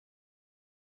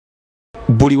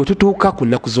Buli wetutuuka ku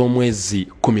nnaku z'omwezi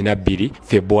 12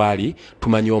 Februari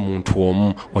tumanyi omuntu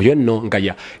omu oyo nno nga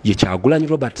ye Kyagulanyi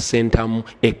Robert Ssentamu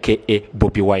aka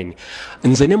Bobi Wine.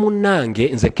 Nze ne munnange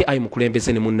nze KI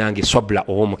mukulembeze ne munnange Swabula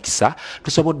ow'omukisa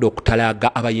tusobodde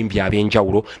okutalaaga abayimbi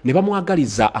ab'enjawulo ne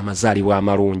bamwagaliza amazaalibwa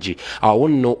amalungi. Awo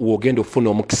nno wogenda ofuna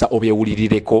omukisa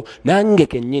obyewulirireko nange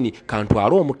kennyini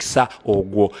kantwala omukisa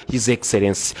ogwo. His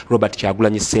Excellency Robert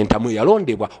Kyagulanyi Ssentamu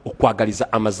yalondebwa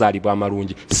okwagaliza amazaalibwa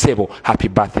amalungi. Sebo, happy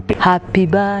birthday. Happy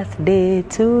birthday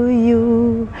to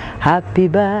you. Happy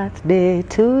birthday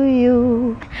to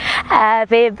you.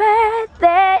 Happy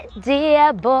birthday,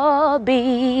 dear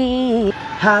Bobi.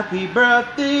 Happy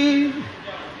birthday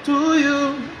to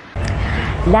you.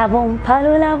 Lavo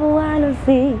mpalo lavo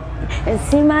waluzi.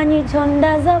 Simanyi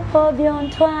chondaza pobyo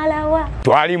ntwalawa.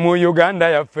 Twali mu Uganda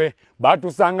yaffe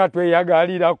batusanga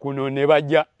tweyagalira kuno ne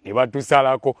bajja ne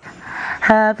batusalako.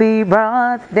 Happy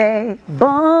birthday,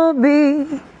 Bobi.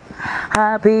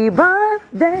 Happy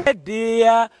birthday,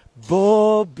 Dear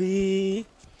Bobi.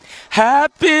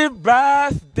 Happy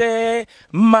birthday,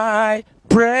 my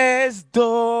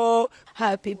presto.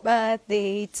 Happy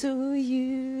birthday to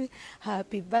you.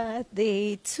 Happy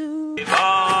birthday to you.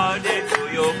 Happy birthday to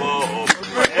you, Bobi.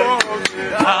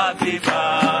 Happy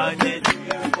birthday to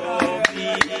you, Bobi.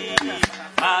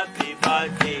 Happy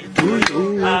birthday to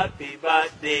you. Happy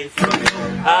birthday to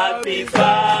you. Happy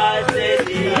birthday,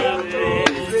 dear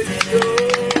president.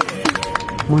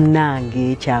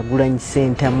 Munnange Kyagulanyi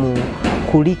Ssentamu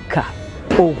kulika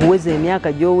okuweza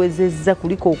emyaka gy'owezezza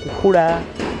kulika okukula.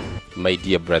 My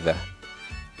dear brother,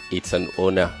 it's an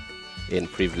honor and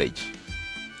privilege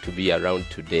to be around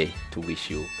today to wish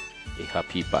you a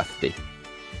happy birthday.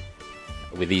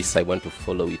 With this, I want to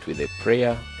follow it with a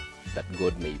prayer that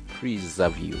God may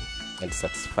preserve you and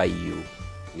satisfy you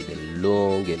with a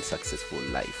long and successful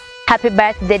life. Happy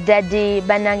birthday, Daddy.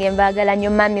 Banange mbagala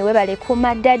nyo mami webale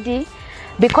kuma Daddy.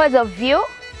 Because of you,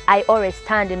 I always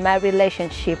stand in my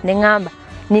relationship. Nengamba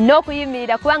nina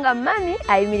okuyimirira kubanga mami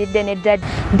ayimiridde ne Daddy.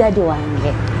 Daddy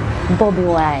wange Bobi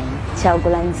Wine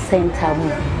Kyagulanyi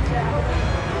Ssentamu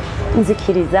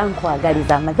nzikiriza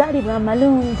nkwagaliza amazaalibwa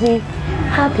amalungi.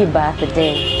 Happy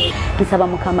birthday. Nsaba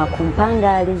Mukama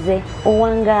kumpangalize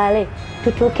owangaale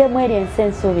tutuuke mweri ensi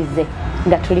ensuubize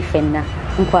nga tuli ffenna.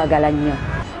 Nkwagala nnyo.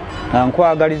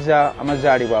 Nkwagaliza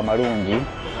amazaalibwa amalungi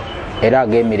era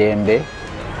ag'emirembe.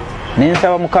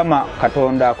 Ninsaba Mukama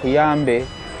Katonda akuyambe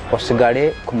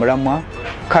osigale ku mulamwa.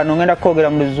 Kano ngenda kwogera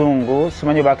mu Luzungu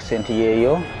simanyi ba accent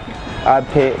yeeyo.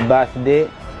 Happy birthday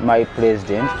my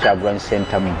president Kyagulanyi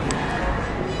Ssentamu.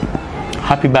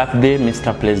 Happy birthday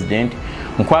Mr. President.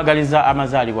 Nkwagaliza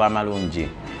amazaalibwa amalungi.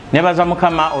 Nebaza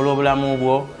Mukama olw'obulamu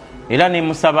bwo era ne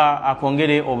musaba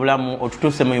akongere obulamu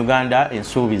otutuuse mu Uganda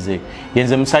ensuubize.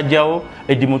 Yenze musajjawo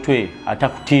Eddi Mutwe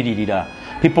atakutiririra.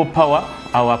 People power,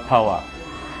 our power.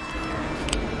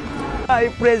 Hi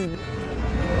President.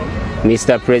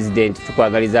 Mr. President,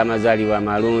 tukwagaliza amazaalibwa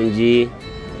amalungi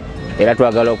era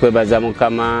twagala okwebaza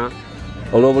Mukama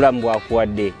olw'obulamu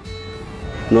bwakuwadde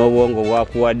n'obwongo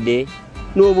bwakuwadde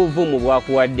n'obuvumu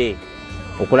bwakuwadde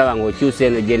okulaba ng'okyusa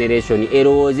eno generation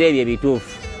erowooza ebyo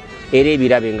ebituufu era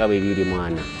ebirabe nga bwe biri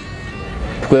mwana.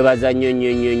 Tukwebaza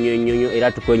nnyo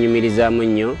era tukwenyumirizaamu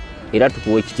nnyo era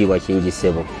tukuwa ekitiibwa kingi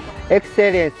ssebo.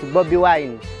 Excellency Bobi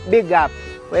Wine, big up.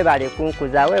 Webale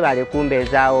kunkuza, webale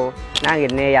kumbezaawo. Nange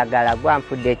neeyagala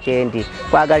gwanfudde kyendi.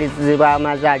 Kwagalizibwa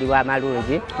amazaalibwa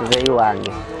amalungi nze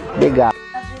wange. Big up.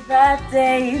 Happy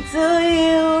birthday to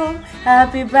you.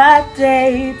 Happy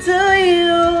birthday to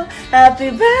you.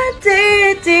 Happy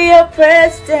birthday to your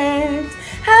president.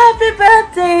 Happy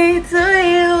birthday to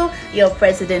you. Your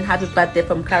president, happy birthday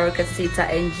from Karakasita.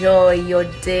 Enjoy your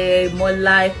day. More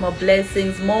life, more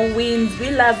blessings, more wins. We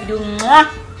love you. Mwah!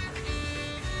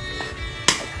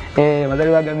 Mazali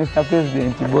waga Mr.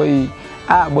 President boy.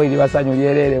 Boy libasanyo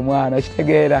lyerere mwana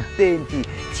okitegeera.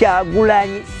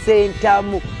 Kyagulanyi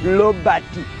Ssentamu Robert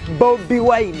Bobi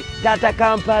Wine Tata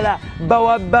Kampala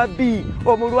bawa babi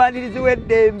omulwanirizi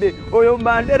w'eddembe oyo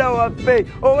Mandela waffe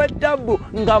ow'ettabu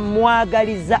nga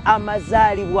mwagaliza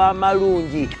amazaalibwa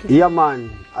amalungi. Yeah man,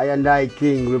 I and I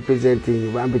King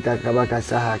representing Bambita Kabaka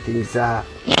Saha King Saha.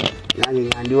 Nange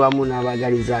ngandi wamu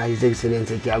n'abagaliza His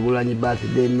Excellency Kyagulanyi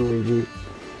birthday nungi.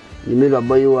 Nimirwa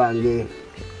boy wange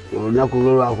olunaku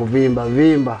lwa kuvimba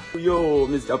vimba. Yo,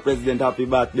 Mr. President, happy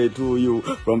birthday to you.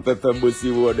 From Pepe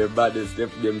Busi World, the baddest step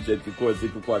them check because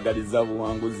tukwagaliza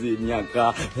buwanguzi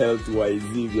myaka health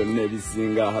wise byonna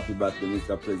ebisinga. Happy birthday,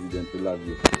 Mr. President, we love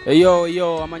you.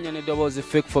 Yo, amanya ne doubles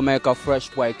fake for make a fresh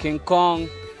boy King Kong.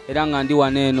 Era nga ndi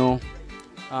waneno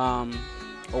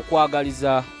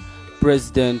okwagaliza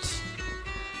President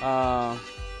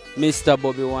Mr.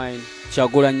 Bobi Wine,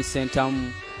 Kyagulanyi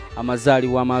Ssentamu,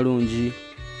 amazaalibwa amalungi.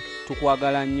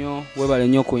 Tukwagala nnyo, webale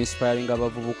nnyo ku inspiringa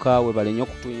abavubuka, webale nnyo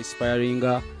kutu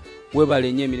inspiringa,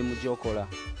 webale nnyo emirimu gy'okola.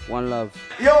 One love.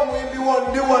 Yo mwimbi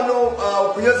ndi wano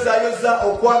okuyozayoza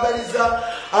okwagaliza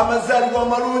amazaalibwa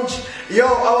amalungi. Yo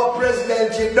our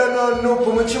president Donald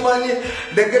Nupu mukimanyi,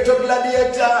 the ghetto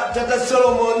gladiator Tata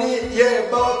Solomon,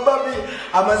 yeah Bobi,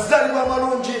 amazaalibwa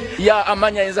amalungi. Ya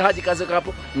amanya yenza haji kaze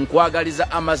kapo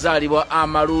nkwagaliza amazaalibwa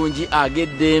amalungi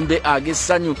ag'eddembe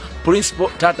ag'essanyu principal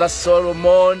Tata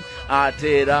Solomon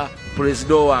atera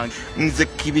president wange nze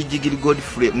Kibijigiri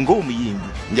Godfrey ng'omuyimbi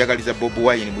njagaliza Bobi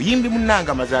Wine muyimbi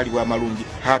munanga amazaalibwa amalungi.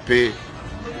 Happy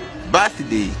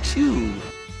birthday to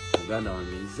Uganda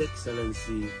wange, His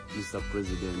Excellency Mr.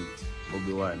 President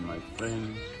Bobi Wine, my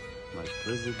friend, my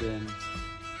president.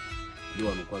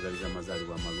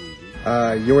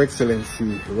 Your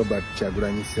Excellency Robert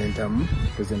Kyagulanyi Ssentamu,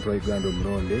 President wa Uganda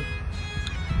Omuronde,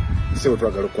 nse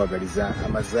twagala okwagaliza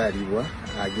amazaalibwa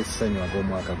ag'essanyu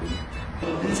ag'omwaka guno.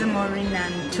 Nze Morina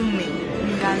Ntume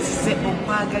nga nzize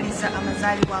okwagaliza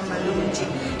amazaalibwa amalungi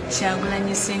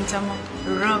Kyagulanyi Ssentamu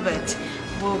Robert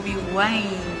Bobi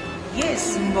Wine.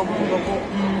 Yes, mbogo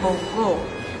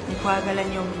nkwagala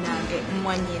nnyo munange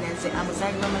mwanyinaze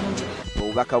amazaalibwa amalungi.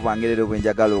 Obubaka bwange leero bwe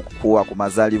njagala okukuwa ku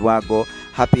mazaalibwa ago.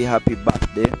 Happy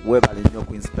birthday. Webale nnyo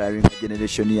ku inspiring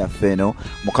generation yaffe eno.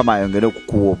 Mukama ayongere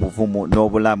okukuwa obuvumu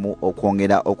n'obulamu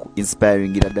okwongera oku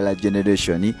inspiring ddala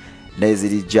generation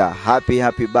nezirija.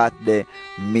 Happy birthday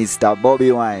Mr.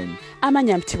 Bobi Wine.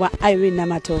 Amanya mpitibwa Irene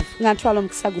Namatovu nga ntwala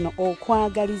omukisa guno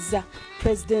okwagaliza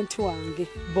president wange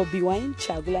Bobi Wine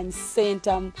Kyagulanyi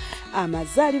Ssentamu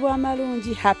amazaalibwa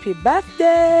amalungi. Happy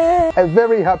birthday. A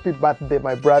very happy birthday,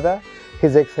 my brother,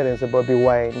 His Excellency Bobi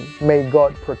Wine. May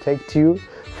God protect you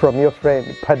from your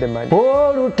friend Padman.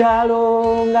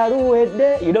 Olutalo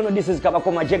ngaluwedde. You don't know this is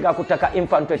Kabako Majega Kutaka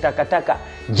Infantry Takataka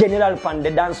General Fan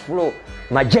the dance floor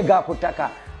Majega Kutaka.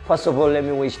 First of all, let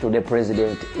me wish to the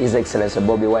President, His Excellency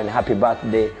Bobi Wine, happy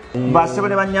birthday.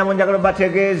 Basebone banyamo njagalo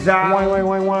bategeza.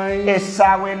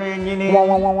 Esawe no yenyine.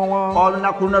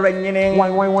 Olunaku luno lwennyine.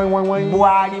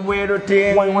 Bwali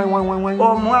bwerote.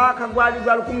 Omwaka gwali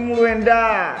gwa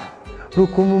 1900.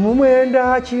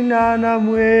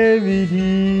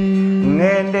 1982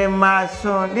 ngende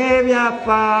maso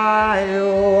nebyafaayo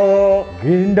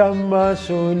genda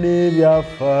maso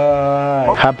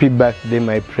nebyafaayo. Happy birthday,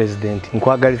 my president.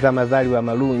 Nkwagaliza amazaalibwa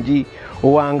amalungi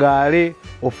owangaale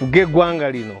ofuge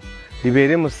eggwanga lino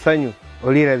libeere mu ssanyu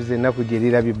olirabize ennaku gye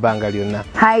lirabye ebbanga lyonna.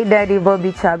 Hi Daddy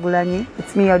Bobi Kyagulanyi,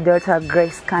 it's me your daughter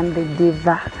Grace Candy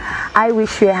Diva. I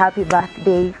wish you a happy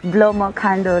birthday. Blow more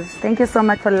candles. Thank you so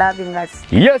much for loving us.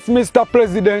 Yes, Mr.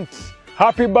 President.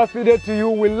 Happy birthday to you.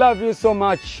 We love you so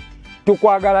much.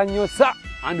 Tukwagala nnyo sa,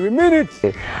 and we mean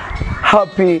it.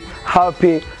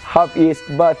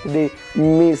 Happiest birthday,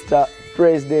 Mr.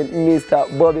 President, Mr.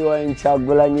 Bobi Wine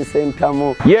Kyagulanyi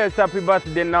Ssentamu. Yes, happy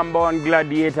birthday #1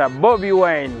 gladiator Bobi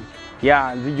Wine.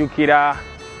 Ya nzijukira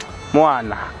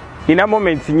mwana. Ina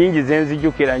moments nyingi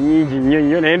zenzijukira nyingi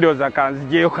nnyo naye ndowooza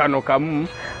kanzijeyo kano kamu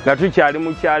nga tukyali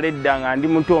mu kyalo edda nga ndi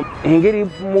muto. Engeri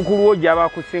mukulu wo gy'aba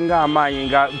akusinga amaanyi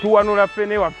nga tuwanula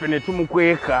ffene waffe ne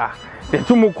tumukweka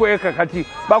kati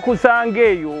bakusanga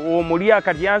eyo omulya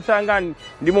kati yansanga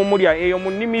ndi mumulya eyo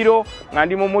mu nnimiro nga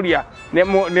ndi mumulya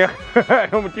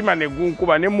n'omutima ne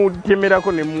gunkuba ne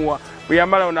mutemerako ne muwa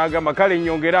bweyamala onagamba kale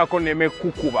nyongeraako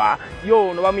nemekukuba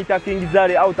yo no bamuyita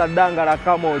Kingzale outadangala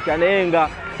kamocha naye nga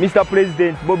Mr.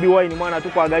 President Bobi Wine mwana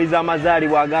tukwagaliza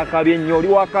amazaalibwa agakabye nnyo oli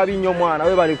wakabi nnyo mwana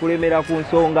webale kulemera ku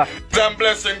nsonga. I'm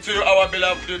blessing to you, our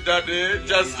beloved daddy,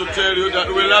 just to tell you that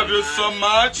we love you so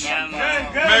much.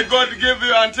 May God give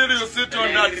you until you sit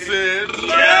on that seat.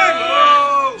 And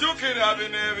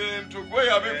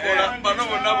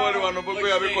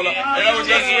I will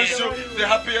just wish you the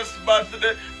happiest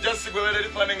birthday. Just go ahead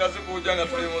and planning as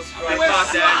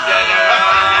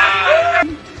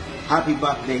Happy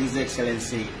birthday, His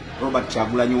Excellency Robert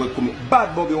Kyagulanyi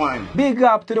Bad Bobi Wine. Big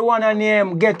up to the one and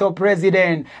name ghetto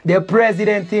president, the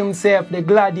president himself, the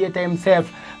gladiator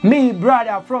himself. Me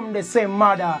brother from the same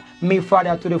mother, me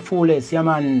father to the fullest. Yeah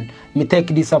man, me take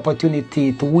this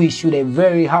opportunity to wish you the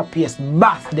very happiest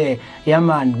birthday. Yeah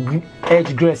man,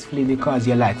 age gracefully because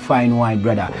you're like fine wine,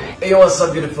 brother. Hey, what's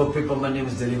up beautiful people? My name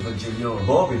is Deliver Junior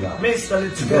Bobi.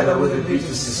 Mr. Together with the beauty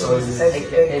sources,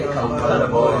 aka Kampala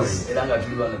Boys. And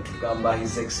I'm going to come by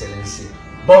His Excellency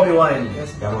Bobi Wine.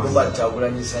 Robert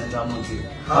Kyagulanyi Ssentamu.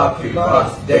 Happy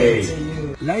birthday to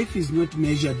you. Life is not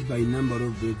measured by number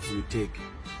of breaths we take,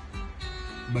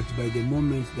 but by the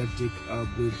moments that take our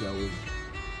breath away.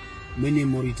 Many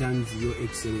more returns, Your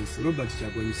Excellency Robert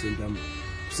Kyagulanyi Ssentamu.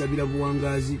 tusabira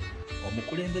buwangazi.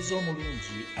 Omukulembeze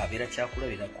omulungi abeera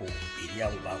kyakulabirako eri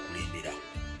abo baakulembera.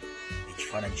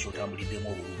 Ekifaananyi ky'otambuliddemu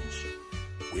obulungi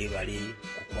weebale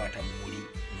kukwata mumuli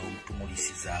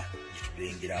n'omutumulisiza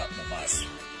gitulengera mu maaso.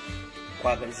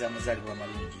 Nkwagaliza amazaalibwa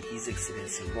amalungi His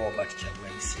Excellency Robert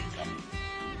Kyagulanyi Ssentamu.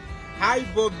 Hi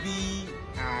Bobi,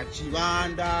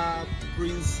 Chibanda,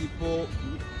 Principal,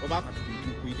 oba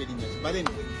kuyita erinnya ki. But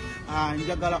anyway,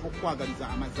 njagala okwagaliza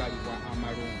amazaalibwa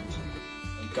amalungi.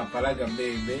 Kampalaga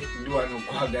mbembe ndi wano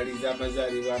okwagaliza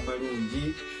amazaalibwa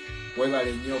amalungi.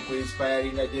 Webale nnyo ku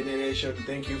inspiring a generation.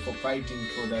 Thank you for fighting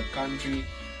for the country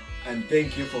and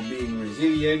thank you for being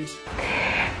resilient.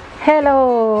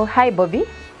 Hello, hi Bobi.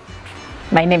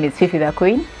 My name is Fifi the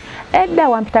Queen. Edda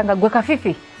wampitanga gweka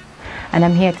Fifi. And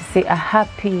I'm here to say a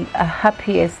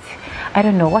happiest, I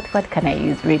don't know, what can I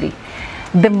use really?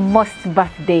 The most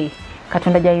birthday.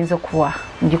 Katonda jayinza okuwa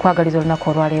njikwagaliza olunaku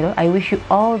olwaleero. I wish you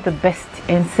all the best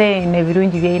and saying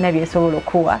ebirungi byeyina byesobola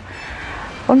okuwa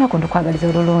olunaku ndukwagaliza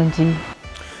olulungi.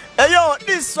 Yo,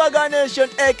 this Swagger Nation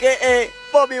aka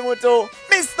Bobi Muto,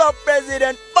 Mr.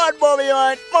 President, Bad Bobi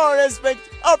Wine, more respect,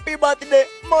 happy birthday,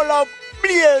 more love,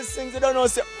 blessings, you don't know,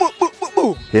 say boo boo boo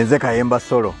boo. Yenze Kayemba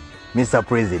Solo, Mr.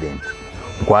 President,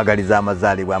 nkwagaliza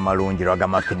amazaalibwa amalungi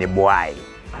Rwagamafine boy.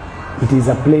 It is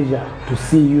a pleasure to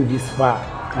see you this far,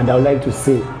 and I would like to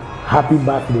say happy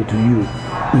birthday to you.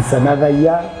 It's another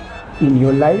year in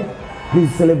your life.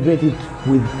 Please celebrate it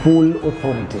with full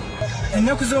authority.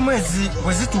 Ennaku z'omwezi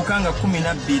bwe zituuka nga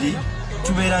 12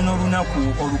 tubeera n'olunaku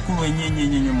olukulu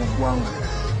ennyo mu ggwanga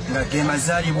nga ge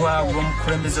mazaalibwa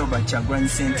g'omukulembeze Robert Kyagulanyi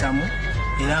Ssentamu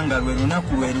era nga lwe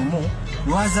lunaku lwe lumu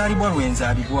lwazaalibwa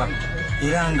lwenzaalibwa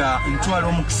era nga ntwala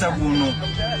omukisa guno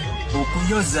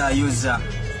okuyozaayoza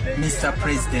Mr.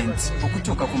 President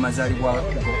okutuuka ku mazaalibwa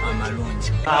go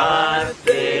amalungi.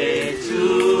 Birthday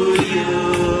to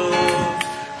you.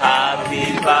 Happy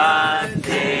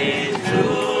birthday to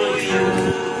you.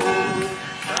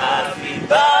 Happy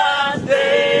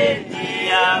birthday,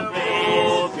 dear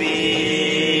Bobi.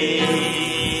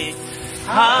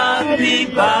 Happy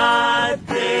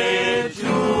birthday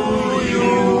to you.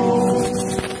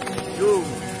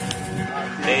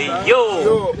 Hey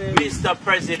yo, Mr.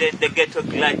 President, the ghetto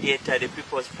gladiator, the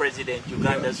people's president,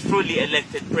 Uganda's truly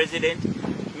elected president.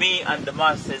 Me and the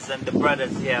masters and the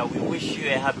brothers here, we wish you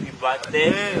a happy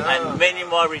birthday and many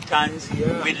more returns.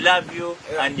 We love you,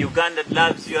 and Uganda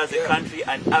loves you as a country,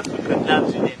 and Africa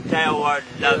loves you, the entire world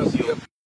loves you.